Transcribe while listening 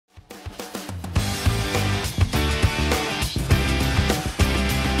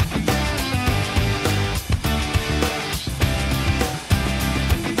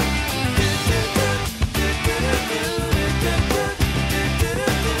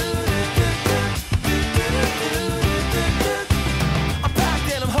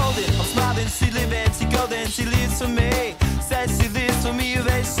for me. Says she lives for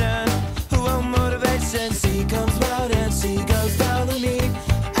motivation. Who won't motivation? She comes round and she goes down on me,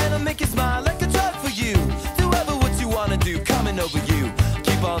 and I'll make you smile like a drug for you. Do ever what you wanna do, coming over you.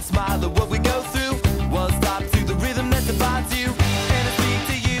 Keep on smiling what we go through. One stop to the rhythm that defines you. And I speak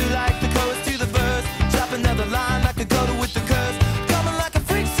to you like the chorus to the verse. Drop another line like a coda with the curse. Coming like a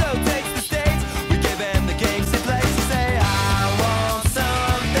freak show takes the stage. We give them the games they play. She say, I want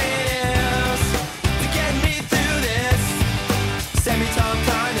something else to get me through this semi-tongue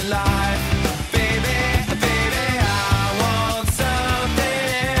kind of life. Baby, baby, I want something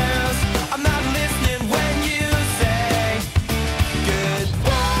else. I'm not listening when you say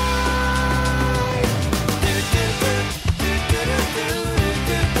goodbye.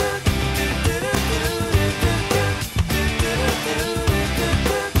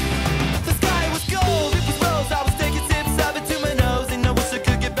 The sky was gold, it was rose. I was taking sips of it to my nose, and I wish I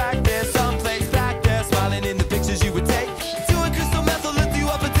could get back there, someplace back there, smiling in the pictures you would take. Doing crystal meth will lift you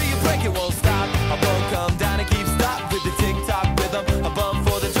up until you break. It won't stop. I won't come down and keep stop with the tick-tock rhythm. I bumped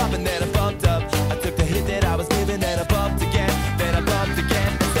for the drop and then I bumped up. I took the hit that I was given, then I bumped again, then I bumped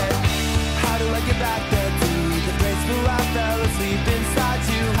again and said, how do I get back there to the place where I fell asleep inside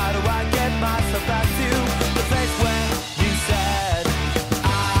you? How do I get myself back to the place where you said,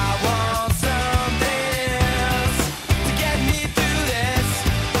 I want something else to get me through this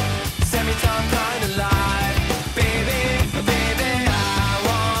semi-tongue kind of life. Baby, baby, I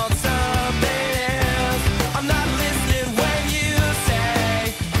want something else. I'm not listening when you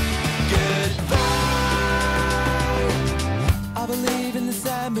say goodbye. I believe in the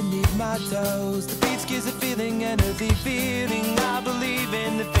sand beneath my toes. The beach gives a feeling, an earthy feeling. I believe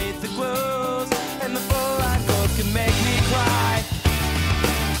in the faith that grows, and the full-line gold can make me cry.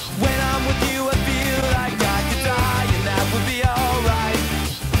 When I'm with you, I feel like I could die, and that would be alright,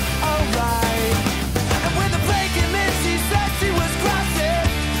 alright. And when the plane came in, she said she was crossing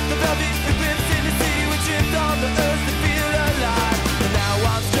the velvet ribbons in the sea. We tripped on the earth to feel alive, and now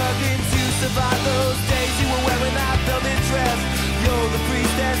I'm struggling to survive those days you were wearing that velvet dress. You're the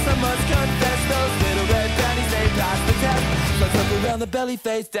priestess, I must confess. Those little red panties, they passed the test. So I took around the belly,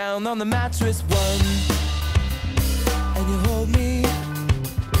 face down on the mattress. One